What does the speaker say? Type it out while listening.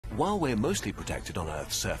While we're mostly protected on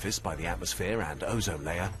Earth's surface by the atmosphere and ozone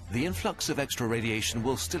layer, the influx of extra radiation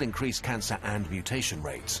will still increase cancer and mutation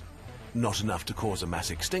rates. Not enough to cause a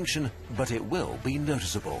mass extinction, but it will be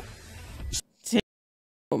noticeable.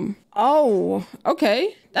 Oh,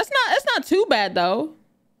 okay. That's not too bad though.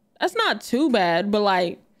 That's not too bad, but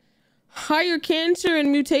like higher cancer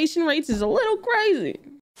and mutation rates is a little crazy.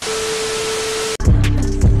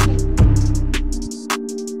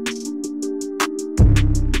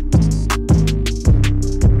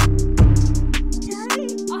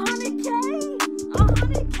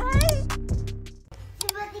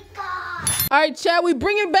 All right, Chad, we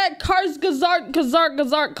bringing back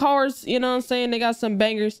Kurzgesagt cars. You know what I'm saying? They got some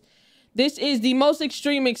bangers. This is the most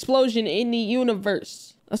extreme explosion in the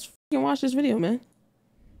universe. Let's fucking watch this video, man.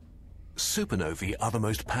 Supernovae are the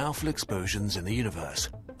most powerful explosions in the universe,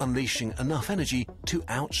 unleashing enough energy to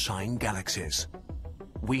outshine galaxies.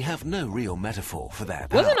 We have no real metaphor for their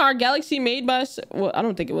power. Wasn't our galaxy made by... Well, I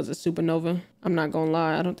don't think it was a supernova. I'm not gonna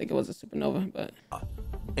lie. I don't think it was a supernova, but...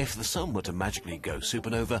 If the sun were to magically go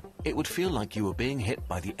supernova, it would feel like you were being hit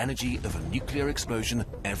by the energy of a nuclear explosion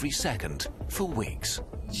every second for weeks.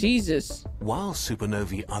 Jesus. While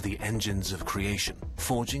supernovae are the engines of creation,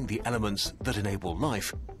 forging the elements that enable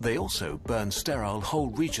life, they also burn sterile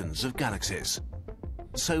whole regions of galaxies.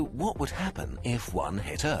 So what would happen if one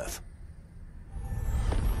hit Earth?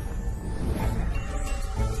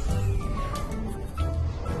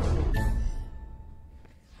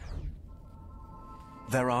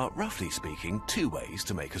 There are, roughly speaking, two ways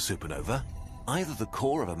to make a supernova. Either the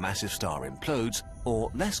core of a massive star implodes,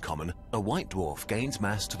 or, less common, a white dwarf gains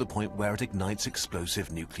mass to the point where it ignites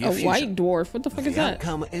explosive nuclear fusion. A white dwarf? What the fuck is that? The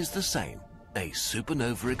outcome is the same, a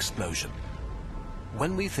supernova explosion.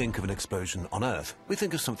 When we think of an explosion on Earth, we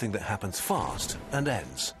think of something that happens fast and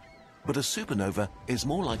ends. But a supernova is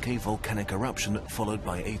more like a volcanic eruption followed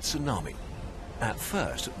by a tsunami. At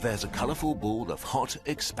first, there's a colorful ball of hot,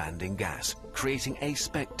 expanding gas, creating a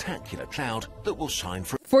spectacular cloud that will shine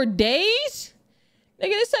for days? Nigga,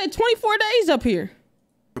 they said 24 days up here.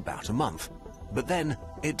 About a month. But then,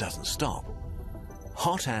 it doesn't stop.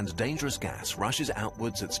 Hot and dangerous gas rushes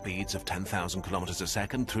outwards at speeds of 10,000 kilometers a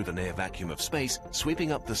second through the near vacuum of space,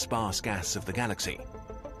 sweeping up the sparse gas of the galaxy.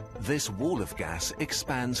 This wall of gas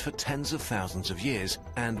expands for tens of thousands of years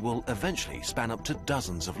and will eventually span up to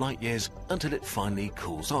dozens of light years until it finally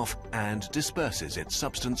cools off and disperses its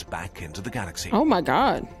substance back into the galaxy. Oh my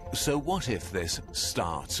God. So what if this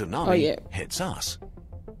star tsunami hits us?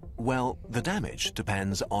 Well, the damage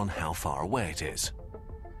depends on how far away it is.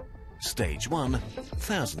 Stage 1,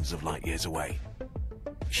 thousands of light years away.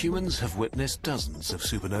 Humans have witnessed dozens of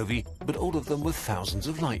supernovae, but all of them were thousands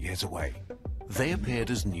of light years away. They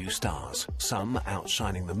appeared as new stars, some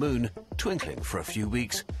outshining the moon, twinkling for a few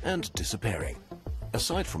weeks, and disappearing.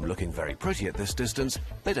 Aside from looking very pretty at this distance,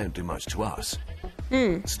 they don't do much to us.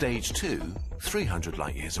 Stage 2, 300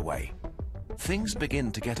 light years away. Things begin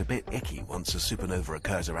to get a bit icky once a supernova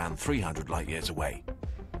occurs around 300 light years away.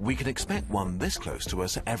 We can expect one this close to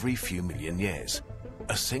us every few million years.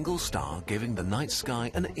 A single star giving the night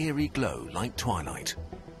sky an eerie glow like twilight.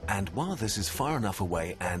 And while this is far enough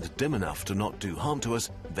away and dim enough to not do harm to us,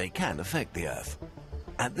 they can affect the Earth.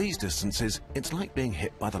 At these distances, it's like being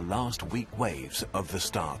hit by the last weak waves of the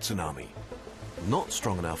star tsunami. Not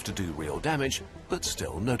strong enough to do real damage, but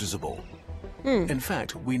still noticeable. In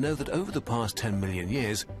fact, we know that over the past 10 million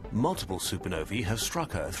years, multiple supernovae have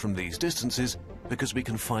struck Earth from these distances because we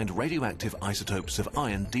can find radioactive isotopes of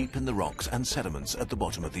iron deep in the rocks and sediments at the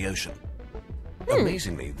bottom of the ocean.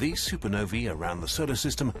 Amazingly, these supernovae around the solar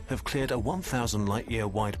system have cleared a 1,000 light-year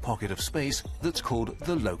wide pocket of space that's called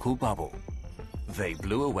the local bubble. They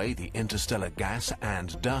blew away the interstellar gas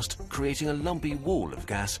and dust, creating a lumpy wall of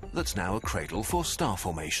gas that's now a cradle for star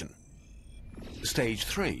formation. Stage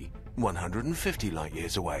 3, 150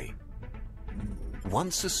 light-years away.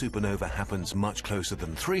 Once a supernova happens much closer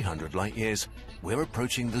than 300 light-years, we're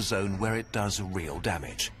approaching the zone where it does real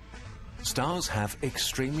damage. Stars have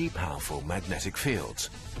extremely powerful magnetic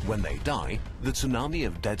fields. When they die, the tsunami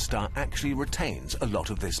of dead star actually retains a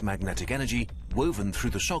lot of this magnetic energy woven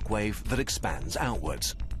through the shockwave that expands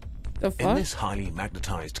outwards. In this highly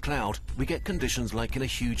magnetized cloud, we get conditions like in a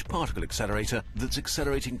huge particle accelerator that's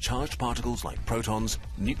accelerating charged particles like protons,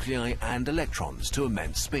 nuclei, and electrons to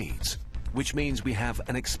immense speeds. Which means we have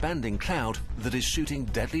an expanding cloud that is shooting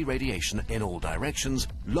deadly radiation in all directions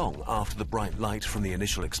long after the bright light from the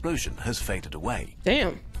initial explosion has faded away.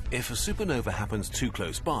 Damn. If a supernova happens too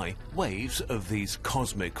close by, waves of these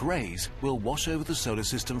cosmic rays will wash over the solar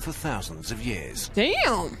system for thousands of years.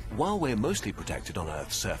 Damn! While we're mostly protected on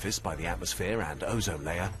Earth's surface by the atmosphere and ozone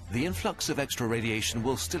layer, the influx of extra radiation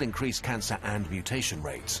will still increase cancer and mutation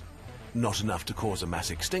rates. Not enough to cause a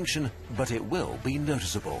mass extinction, but it will be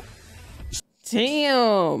noticeable.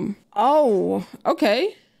 Damn. Oh,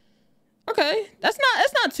 okay. Okay. That's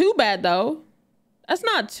not too bad though. That's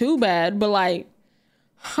not too bad, but like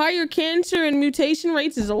higher cancer and mutation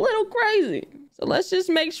rates is a little crazy. So let's just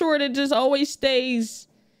make sure that it just always stays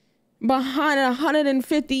behind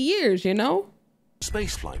 150 years, you know?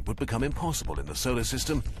 Spaceflight would become impossible in the solar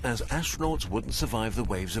system as astronauts wouldn't survive the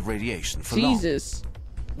waves of radiation for long. Jesus.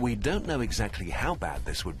 We don't know exactly how bad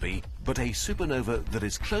this would be, but a supernova that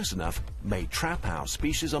is close enough may trap our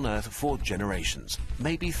species on Earth for generations,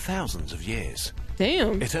 maybe thousands of years.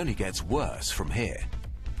 Damn. It only gets worse from here.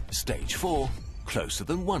 Stage 4, closer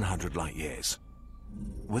than 100 light years.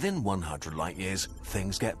 Within 100 light years,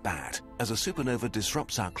 things get bad, as a supernova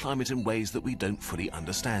disrupts our climate in ways that we don't fully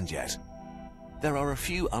understand yet. There are a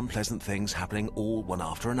few unpleasant things happening all one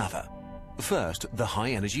after another. First, the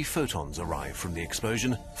high-energy photons arrive from the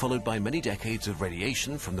explosion, followed by many decades of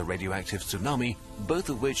radiation from the radioactive tsunami, both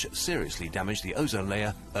of which seriously damage the ozone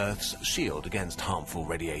layer, Earth's shield against harmful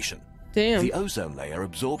radiation. Damn. The ozone layer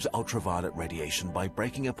absorbs ultraviolet radiation by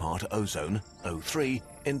breaking apart ozone, O3,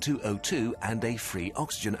 into O2 and a free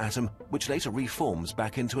oxygen atom, which later reforms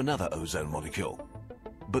back into another ozone molecule.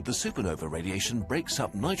 But the supernova radiation breaks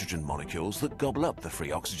up nitrogen molecules that gobble up the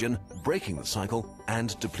free oxygen, breaking the cycle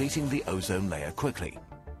and depleting the ozone layer quickly.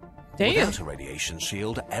 Damn. Without a radiation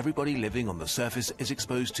shield, everybody living on the surface is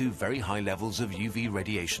exposed to very high levels of UV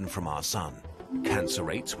radiation from our sun. Cancer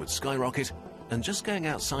rates would skyrocket, and just going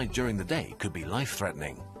outside during the day could be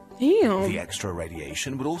life-threatening. Damn. The extra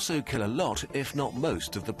radiation would also kill a lot, if not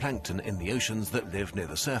most, of the plankton in the oceans that live near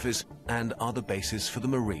the surface and are the basis for the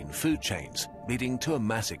marine food chains, leading to a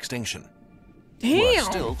mass extinction. Damn. Worse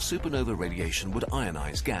still, supernova radiation would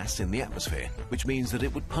ionize gas in the atmosphere, which means that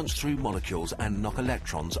it would punch through molecules and knock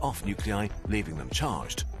electrons off nuclei, leaving them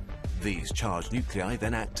charged. These charged nuclei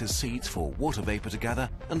then act as seeds for water vapor to gather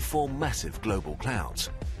and form massive global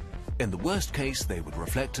clouds. In the worst case, they would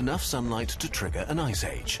reflect enough sunlight to trigger an ice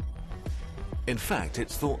age. In fact,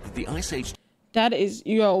 it's thought that the ice age... That is,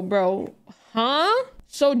 yo, bro. Huh?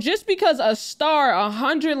 So just because a star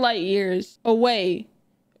 100 light years away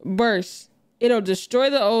bursts, it'll destroy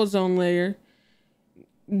the ozone layer,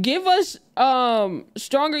 give us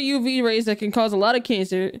stronger UV rays that can cause a lot of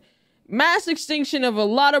cancer, mass extinction of a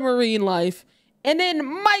lot of marine life, and then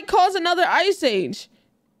might cause another ice age.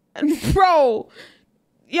 Bro,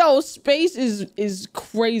 yo, space is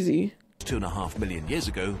crazy. 2.5 million years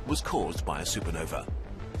ago was caused by a supernova.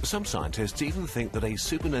 Some scientists even think that a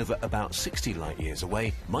supernova about 60 light years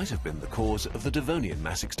away might have been the cause of the Devonian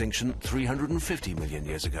mass extinction 350 million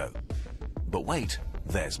years ago. But wait,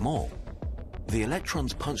 there's more. The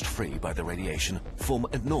electrons punched free by the radiation form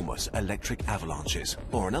enormous electric avalanches,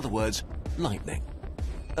 or in other words, lightning.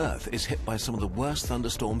 Earth is hit by some of the worst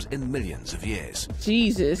thunderstorms in millions of years.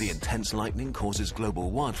 Jesus. The intense lightning causes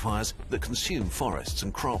global wildfires that consume forests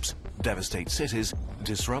and crops, devastate cities,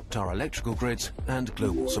 disrupt our electrical grids and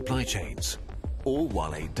global supply chains, all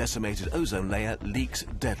while a decimated ozone layer leaks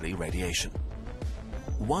deadly radiation.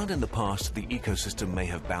 While in the past the ecosystem may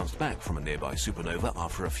have bounced back from a nearby supernova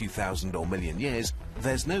after a few thousand or million years,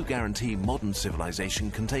 there's no guarantee modern civilization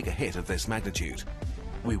can take a hit of this magnitude.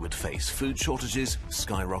 We would face food shortages,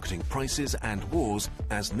 skyrocketing prices, and wars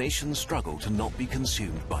as nations struggle to not be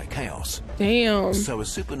consumed by chaos. Damn. So a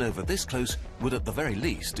supernova this close would at the very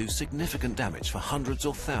least do significant damage for hundreds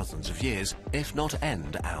or thousands of years, if not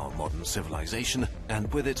end our modern civilization,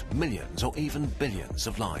 and with it millions or even billions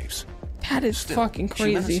of lives. That is Still, fucking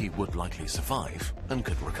crazy. Humanity would likely survive and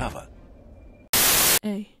could recover.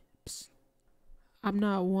 Hey, psst. I'm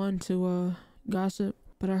not one to gossip,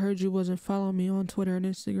 but I heard you wasn't following me on Twitter and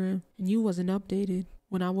Instagram, and you wasn't updated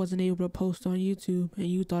when I wasn't able to post on YouTube, and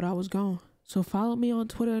you thought I was gone. So follow me on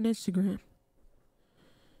Twitter and Instagram.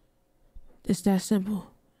 It's that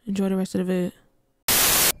simple. Enjoy the rest of the vid.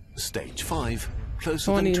 Stage 5,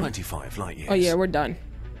 closer than 25 light years. Oh yeah, we're done.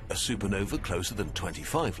 A supernova closer than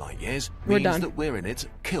 25 light years We're means done. that we're in its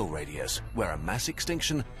kill radius, where a mass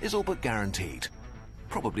extinction is all but guaranteed.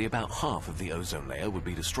 Probably about half of the ozone layer would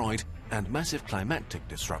be destroyed, and massive climatic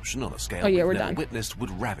disruption on a scale we've never witnessed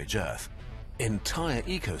would ravage Earth. Entire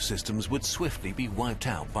ecosystems would swiftly be wiped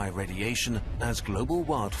out by radiation as global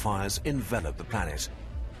wildfires envelop the planet.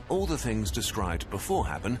 All the things described before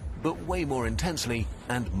happen, but way more intensely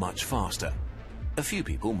and much faster. A few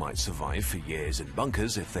people might survive for years in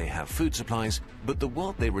bunkers if they have food supplies, but the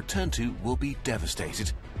world they return to will be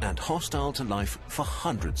devastated and hostile to life for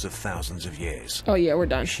hundreds of thousands of years. Oh yeah, we're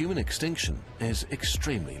done. Human extinction is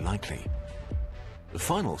extremely likely. The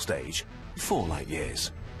final stage, 4 light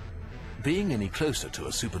years. Being any closer to a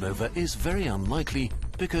supernova is very unlikely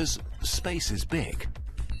because space is big,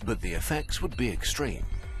 but the effects would be extreme.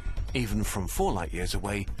 Even from 4 light years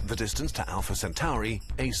away, the distance to Alpha Centauri,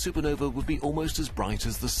 a supernova would be almost as bright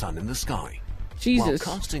as the sun in the sky. Jesus.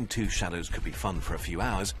 While casting 2 shadows could be fun for a few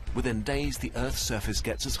hours, within days the Earth's surface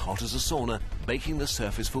gets as hot as a sauna, baking the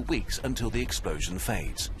surface for weeks until the explosion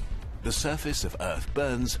fades. The surface of Earth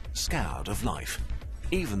burns, scoured of life.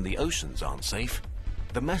 Even the oceans aren't safe.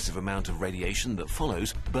 The massive amount of radiation that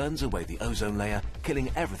follows burns away the ozone layer,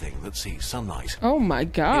 killing everything that sees sunlight. Oh my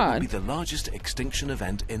God. It will be the largest extinction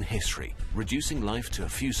event in history, reducing life to a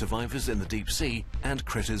few survivors in the deep sea and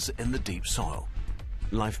critters in the deep soil.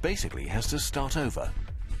 Life basically has to start over.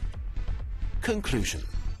 Conclusion.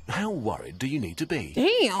 How worried do you need to be?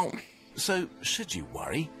 Damn. So, should you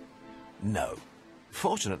worry? No.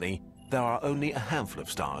 Fortunately, there are only a handful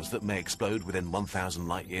of stars that may explode within 1,000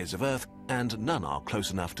 light years of Earth, and none are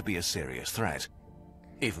close enough to be a serious threat.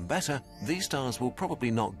 Even better, these stars will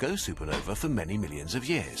probably not go supernova for many millions of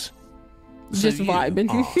years. Just so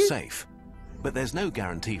vibing. You are safe. But there's no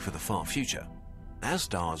guarantee for the far future. As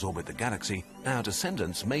stars orbit the galaxy, our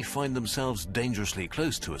descendants may find themselves dangerously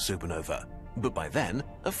close to a supernova. But by then,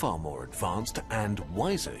 a far more advanced and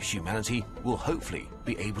wiser humanity will hopefully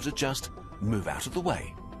be able to just move out of the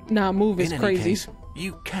way. Nah, move is In crazy. any case,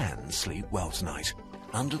 you can sleep well tonight,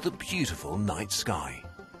 under the beautiful night sky.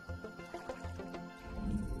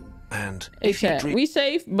 And Hey chat, we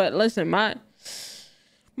safe, but listen, my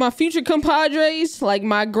future compadres, like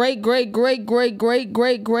my great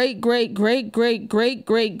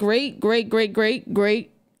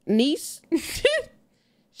niece,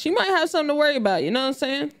 she might have something to worry about, you know what I'm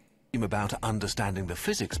saying? About understanding the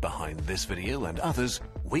physics behind this video and others,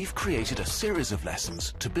 we've created a series of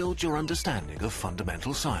lessons to build your understanding of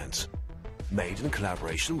fundamental science. Made in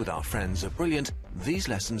collaboration with our friends at Brilliant, these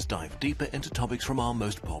lessons dive deeper into topics from our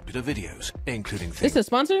most popular videos, including things. This a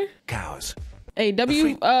sponsor? Cows. Hey,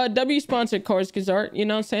 W sponsored Kurzgesagt, you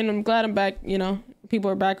know what I'm saying? I'm glad I'm back, you know. People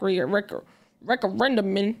are back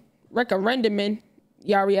recommending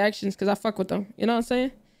y'all reactions because I fuck with them, you know what I'm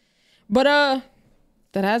saying? But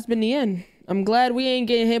that has been the end. I'm glad we ain't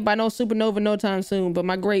getting hit by no supernova no time soon. But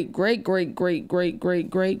my great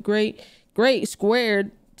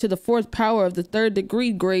squared to the 4th power of the 3rd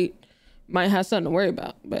degree great might have something to worry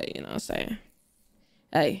about. But you know what I'm saying?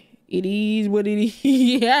 Hey, it is what it is.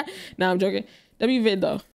 Yeah. Nah, I'm joking. W vid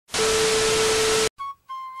though.